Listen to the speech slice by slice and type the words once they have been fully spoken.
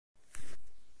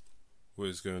What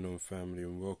is going on, family,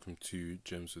 and welcome to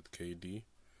Gems with KD.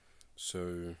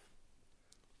 So,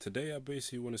 today I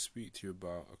basically want to speak to you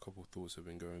about a couple of thoughts I've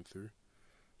been going through.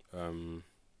 A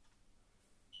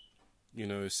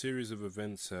series of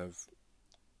events have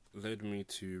led me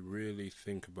to really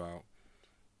think about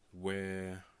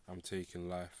where I'm taking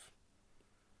life.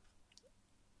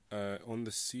 On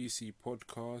the CC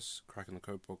podcast, Cracking the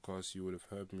Code podcast, you would have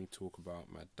heard me talk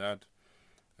about my dad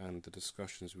and the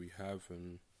discussions we have,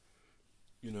 and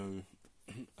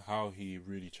how he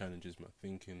really challenges my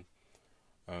thinking.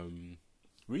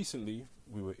 Recently,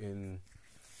 we were in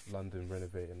London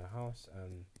renovating a house,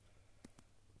 and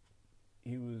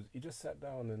he just sat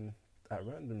down and at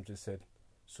random just said,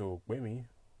 "So, Wemi,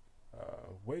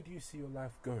 where do you see your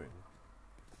life going?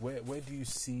 Where do you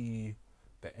see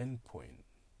the end point?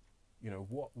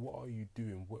 What are you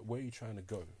doing? Where are you trying to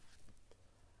go?"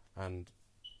 And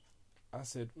I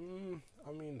said,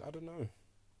 I don't know.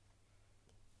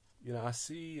 I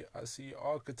see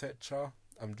architecture.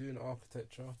 I'm doing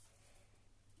architecture.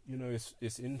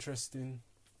 It's interesting,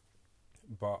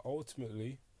 but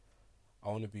ultimately, I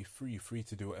want to be free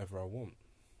to do whatever I want.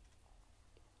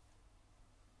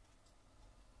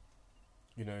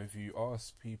 If you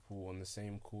ask people on the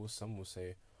same course, some will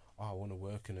say, "Oh, I want to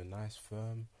work in a nice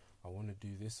firm. I want to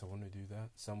do this. I want to do that."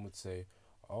 Some would say,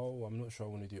 "Oh, I'm not sure I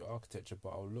want to do architecture, but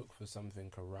I'll look for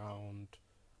something around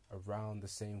the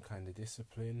same kind of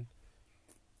discipline."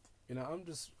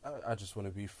 I just want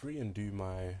to be free and do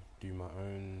my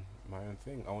own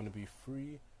thing. I want to be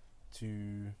free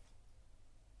to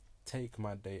take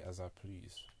my day as I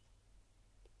please.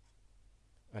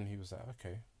 And he was like,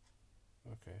 okay.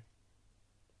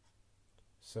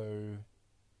 So,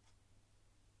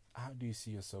 how do you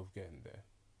see yourself getting there?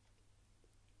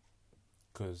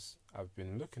 Because I've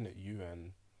been looking at you,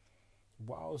 and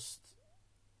whilst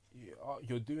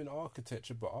you're doing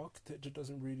architecture, but architecture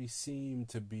doesn't really seem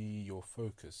to be your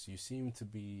focus. You seem to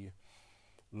be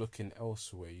looking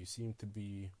elsewhere. You seem to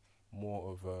be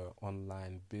more of a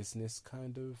online business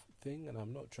kind of thing, and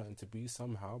I'm not trying to be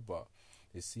somehow, but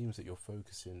it seems that you're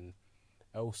focusing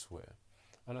elsewhere.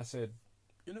 And I said,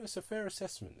 it's a fair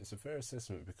assessment. It's a fair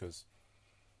assessment because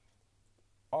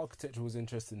architecture was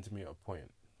interesting to me at a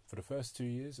point. For the first 2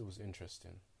 years, it was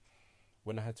interesting.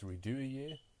 When I had to redo a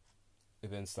year, it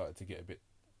then started to get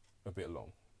a bit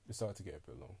long. It started to get a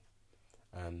bit long,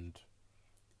 and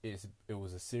it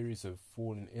was a series of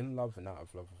falling in love and out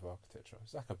of love with architecture.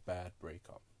 It's like a bad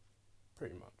breakup,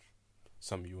 pretty much.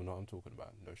 Some of you will know what I'm talking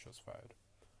about. No shots fired.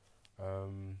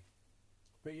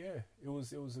 But yeah, it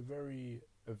was a very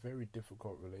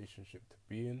difficult relationship to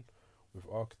be in with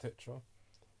architecture,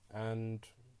 and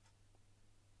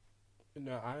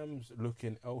I am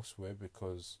looking elsewhere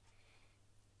because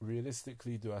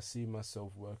realistically, do I see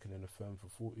myself working in a firm for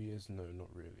 40 years? No, not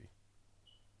really.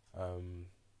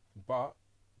 But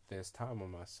there's time on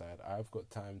my side. I've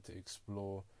got time to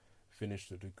explore, finish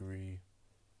the degree,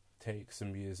 take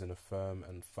some years in a firm,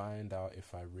 and find out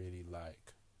if I really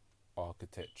like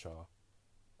architecture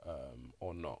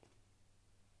or not.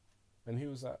 And he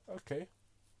was like, okay.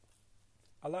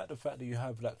 I like the fact that you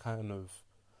have that kind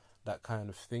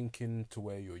of thinking to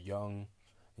where you're young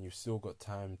and you've still got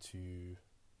time to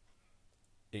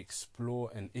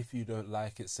explore, and if you don't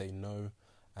like it, say no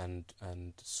and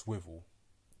swivel.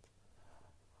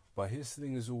 But his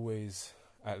thing is always,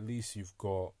 at least you've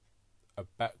got a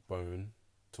backbone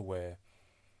to where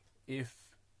if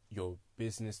your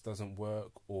business doesn't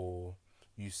work, or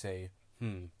you say,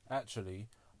 actually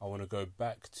I want to go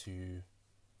back to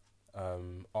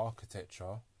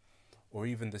architecture, or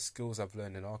even the skills I've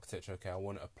learned in architecture, okay, I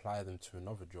want to apply them to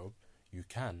another job, you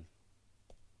can.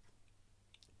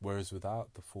 Whereas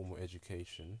without the formal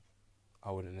education,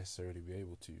 I wouldn't necessarily be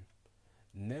able to.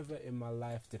 Never in my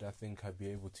life did I think I'd be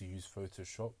able to use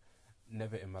Photoshop.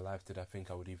 Never in my life did I think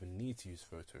I would even need to use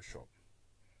Photoshop.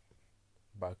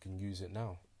 But I can use it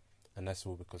now. And that's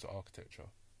all because of architecture.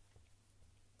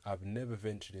 I've never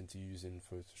ventured into using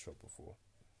Photoshop before,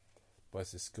 but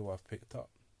it's a skill I've picked up.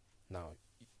 Now,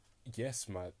 yes,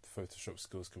 my Photoshop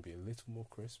skills can be a little more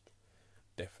crisp.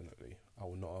 Definitely. I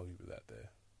will not argue with that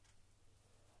there.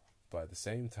 But at the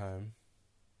same time,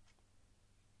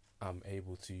 I'm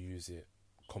able to use it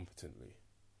competently.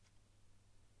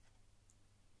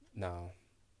 Now,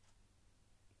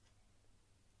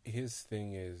 his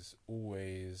thing is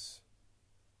always,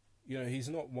 he's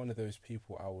not one of those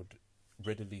people I would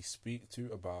readily speak to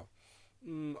about,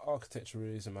 architecture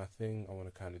really isn't my thing, I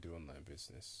want to kind of do online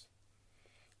business.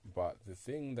 But the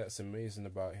thing that's amazing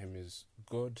about him is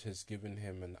God has given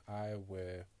him an eye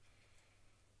where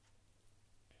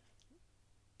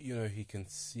he can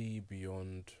see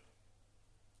beyond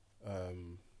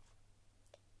Um,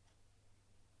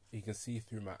 he can see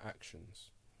through my actions,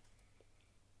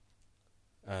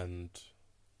 and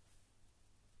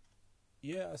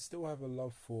yeah, I still have a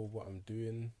love for what I'm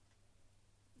doing,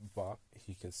 but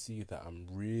he can see that I'm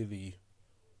really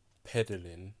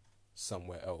pedaling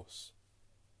somewhere else.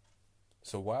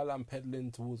 So while I'm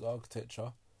pedaling towards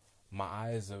architecture, my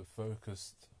eyes are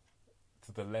focused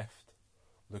to the left,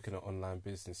 looking at online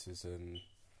businesses and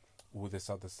all this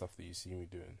other stuff that you see me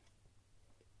doing.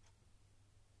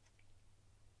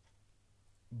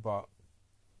 But,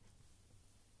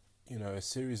 you know, a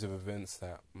series of events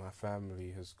that my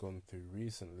family has gone through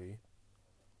recently,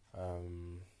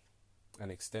 an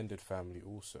extended family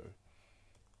also,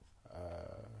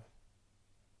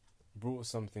 brought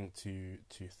something to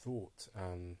thought.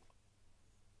 And,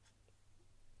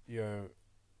 you know,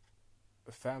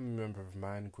 a family member of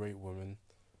mine, great woman,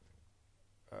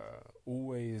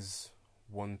 always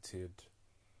wanted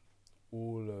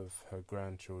all of her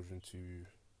grandchildren to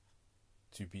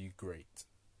be great.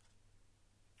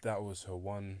 That was her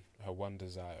one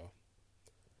desire.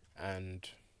 And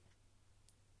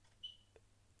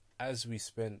as we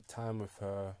spent time with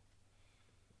her,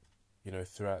 you know,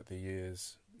 throughout the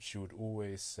years, she would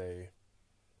always say,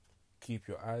 keep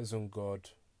your eyes on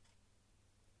God,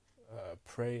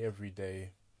 pray every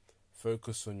day,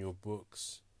 focus on your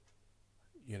books.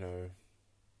 You know,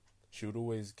 she would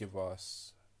always give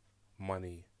us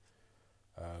money,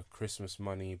 Christmas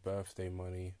money, birthday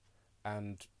money,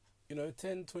 and, you know,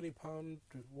 £10, £20,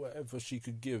 whatever she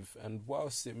could give. And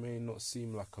whilst it may not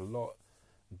seem like a lot,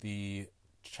 the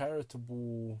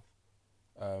charitable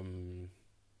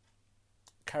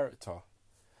character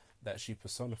that she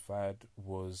personified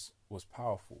was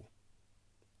powerful.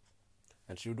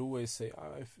 And she would always say,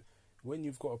 when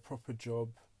you've got a proper job,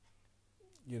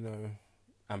 you know,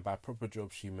 and by proper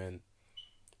job she meant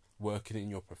working in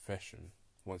your profession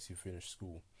once you finish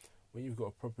school. When you've got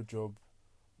a proper job,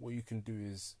 what you can do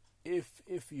is,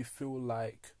 if you feel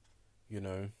like, you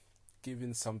know,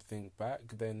 giving something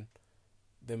back, then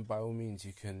by all means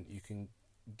you can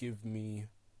give me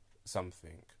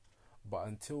something. But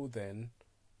until then,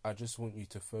 I just want you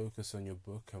to focus on your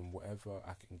book, and whatever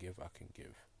I can give, I can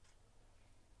give.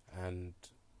 And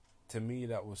to me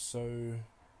that was so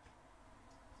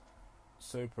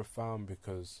profound,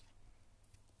 because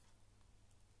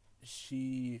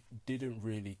she didn't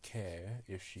really care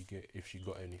if she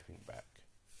got anything back.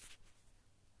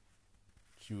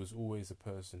 She was always a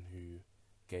person who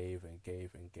gave and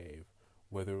gave and gave,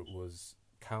 whether it was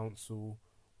counsel,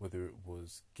 whether it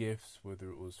was gifts, whether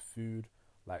it was food,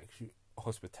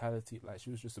 hospitality. Like,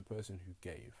 she was just a person who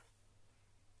gave.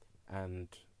 And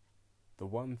the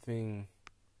one thing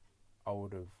I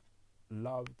would have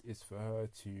loved is for her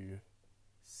to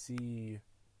see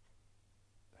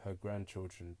her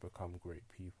grandchildren become great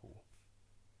people.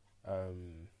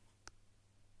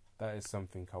 That is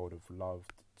something I would have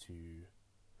loved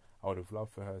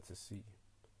for her to see.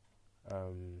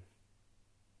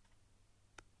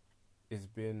 It's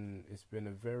been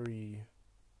a very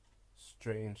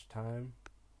strange time,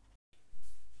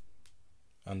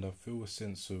 and I feel a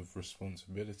sense of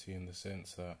responsibility, in the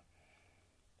sense that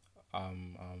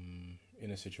I'm in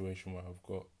a situation where I've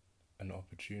got an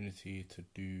opportunity to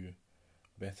do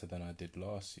better than I did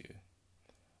last year.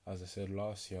 As I said,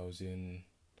 last year I was in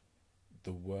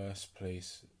the worst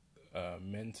place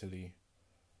mentally,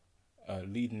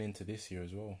 leading into this year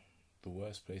as well. The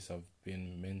worst place I've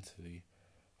been mentally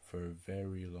for a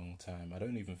very long time. I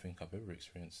don't even think I've ever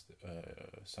experienced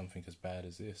something as bad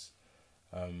as this.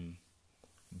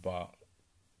 But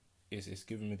it's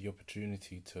given me the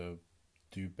opportunity to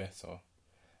do better.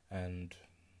 And,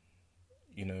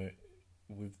 you know,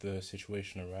 with the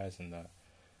situation arising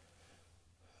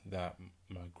that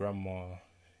my grandma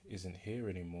isn't here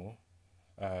anymore,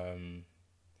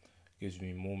 gives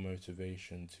me more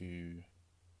motivation to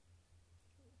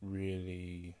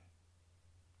really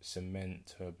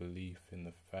cement her belief in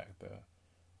the fact that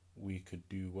we could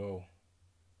do well.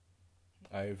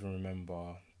 I even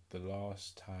remember the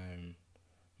last time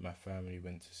my family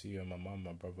went to see her, my mum,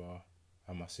 my brother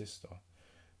and my sister,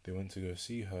 they went to go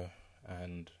see her,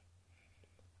 and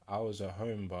I was at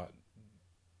home, but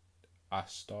I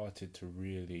started to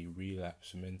really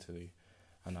relapse mentally,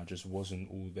 and I just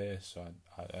wasn't all there, so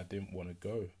I didn't want to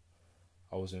go.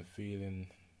 I wasn't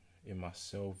feeling in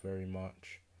myself very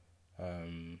much.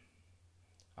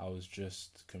 I was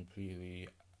just completely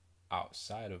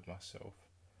outside of myself.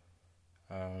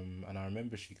 And I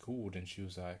remember she called and she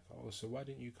was like, "Oh, so why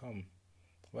didn't you come?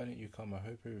 Why didn't you come? I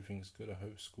hope everything's good. I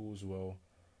hope school's well.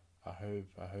 I hope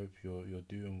you're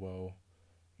doing well.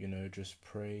 You know, just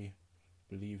pray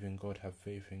believe in God, have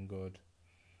faith in God,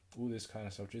 all this kind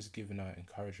of stuff, just giving out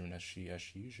encouragement as she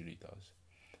usually does.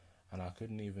 And I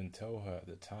couldn't even tell her at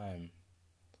the time,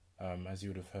 as you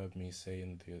would have heard me say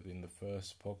in the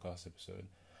first podcast episode,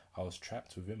 I was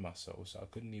trapped within myself, so I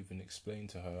couldn't even explain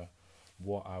to her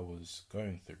what I was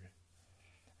going through.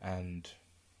 And,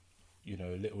 you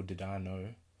know, little did I know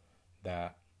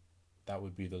that that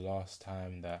would be the last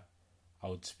time that I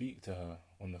would speak to her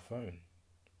on the phone.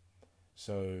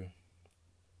 So,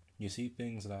 you see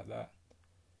things like that.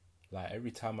 Like,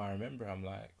 every time I remember, I'm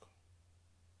like,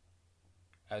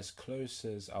 as close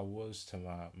as I was to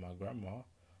my grandma,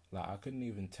 like, I couldn't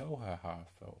even tell her how I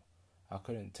felt. I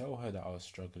couldn't tell her that I was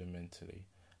struggling mentally.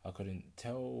 I couldn't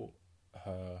tell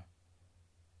her,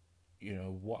 you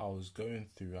know, what I was going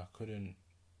through. I couldn't,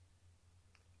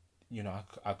 you know,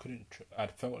 I couldn't, I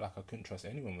felt like I couldn't trust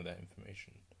anyone with that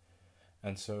information.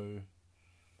 And so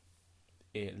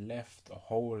it left a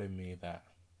hole in me that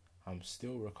I'm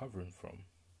still recovering from.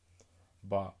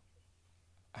 But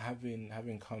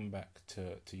having come back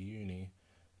to uni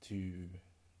to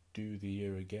do the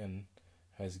year again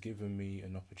has given me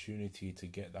an opportunity to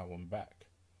get that one back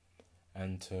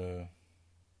and to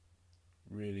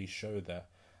really show that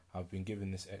I've been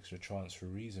given this extra chance for a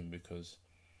reason, because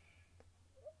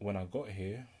when I got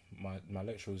here, my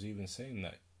lecturer was even saying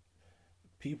that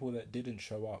people that didn't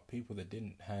show up, people that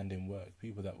didn't hand in work,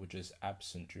 people that were just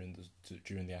absent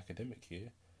during the academic year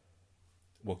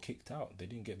were kicked out. They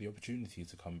didn't get the opportunity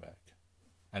to come back.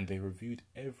 And they reviewed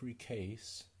every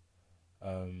case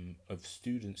of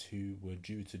students who were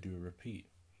due to do a repeat.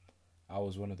 I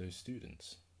was one of those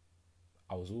students.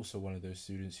 I was also one of those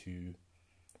students who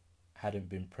hadn't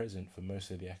been present for most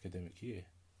of the academic year.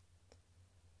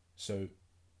 So,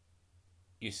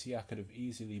 you see, I could have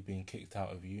easily been kicked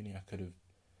out of uni. I could have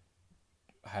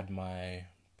had my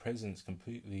presence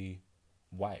completely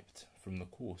wiped from the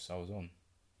course I was on.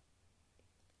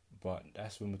 But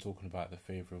that's when we're talking about the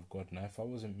favour of God. Now, if I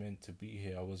wasn't meant to be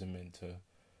here, I wasn't meant to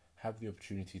have the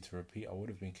opportunity to repeat, I would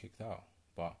have been kicked out.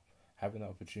 But having that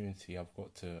opportunity, I've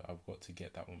got to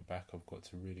get that one back. I've got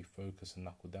to really focus and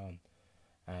knuckle down.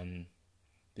 And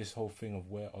this whole thing of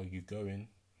where are you going,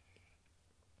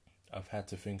 I've had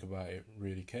to think about it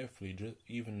really carefully. Just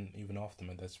even after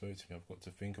my dad spoke to me, I've got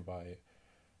to think about it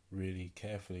really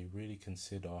carefully, really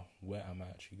consider where I'm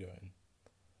actually going.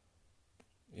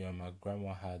 You know, my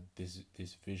grandma had this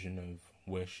vision of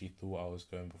where she thought I was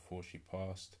going before she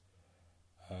passed.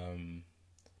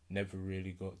 Never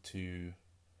really got to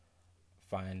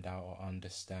find out or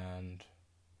understand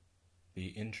the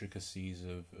intricacies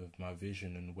of my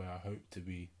vision and where I hope to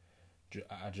be.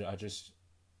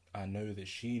 I know that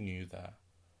she knew that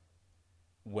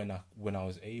when I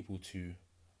was able to,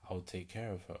 I would take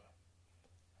care of her.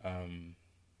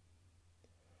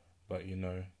 But you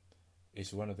know,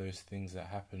 it's one of those things that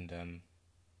happened, and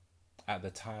at the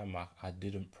time I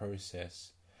didn't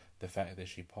process the fact that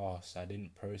she passed. I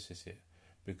didn't process it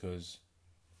because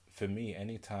for me,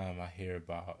 anytime I hear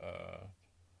about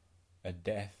a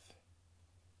death,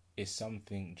 it's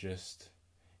something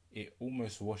it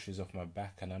almost washes off my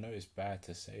back. And I know it's bad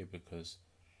to say because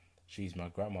she's my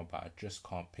grandma, but I just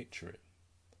can't picture it.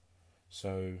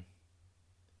 So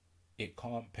it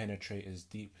can't penetrate as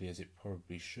deeply as it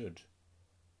probably should.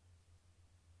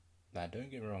 Now,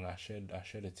 don't get me wrong, I shed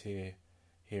a tear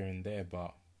here and there,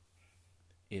 but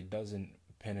it doesn't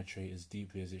penetrate as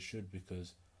deeply as it should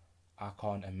because I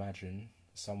can't imagine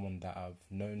someone that I've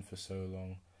known for so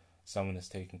long, someone that's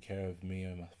taken care of me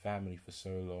and my family for so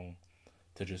long,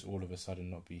 to just all of a sudden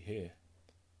not be here.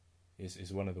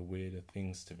 Is one of the weirder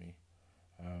things to me.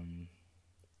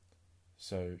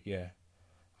 So yeah,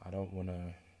 I don't want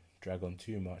to drag on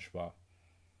too much, but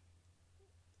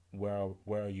where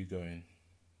are you going?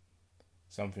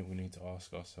 Something we need to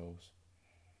ask ourselves.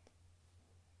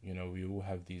 You know, we all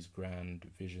have these grand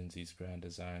visions, these grand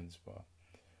designs, but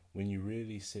when you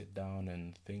really sit down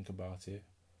and think about it,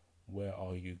 where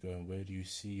are you going? Where do you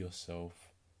see yourself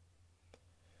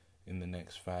in the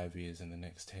next 5 years, in the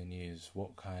next 10 years?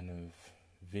 What kind of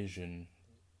vision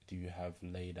do you have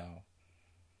laid out?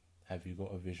 Have you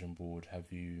got a vision board?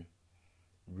 Have you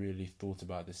really thought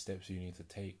about the steps you need to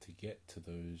take to get to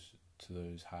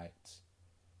those heights,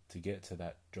 to get to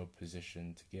that job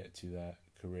position, to get to that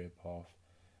career path,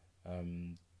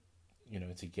 you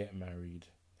know, to get married?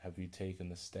 Have you taken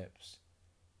the steps,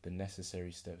 the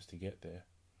necessary steps to get there?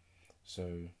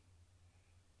 So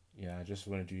yeah, I just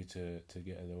wanted you to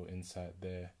get a little insight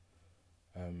there,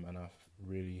 and I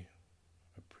really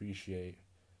appreciate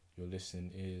your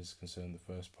listening ears concerning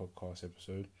the first podcast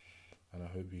episode, and I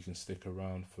hope you can stick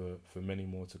around for many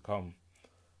more to come.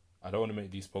 I don't want to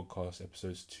make these podcast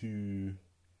episodes too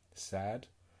sad,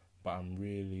 but I'm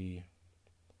really,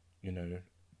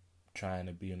 trying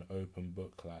to be an open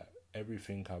book. Like,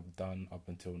 everything I've done up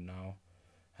until now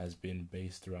has been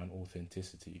based around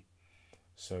authenticity.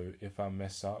 So if I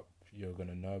mess up, you're going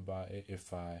to know about it.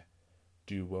 If I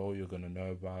do well, you're going to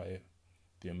know about it.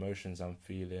 The emotions I'm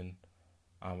feeling,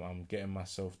 I'm getting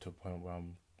myself to a point where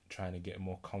I'm trying to get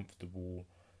more comfortable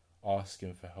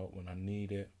asking for help when I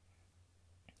need it.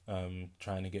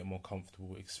 Trying to get more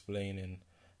comfortable explaining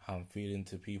how I'm feeling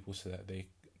to people so that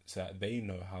they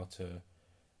know how to,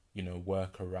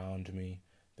 work around me.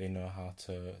 They know how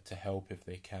to help if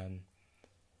they can,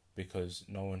 because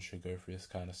no one should go through this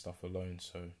kind of stuff alone.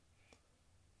 So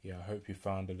yeah, I hope you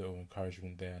found a little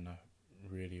encouragement there, and I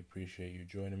really appreciate you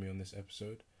joining me on this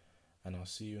episode, and I'll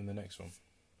see you in the next one.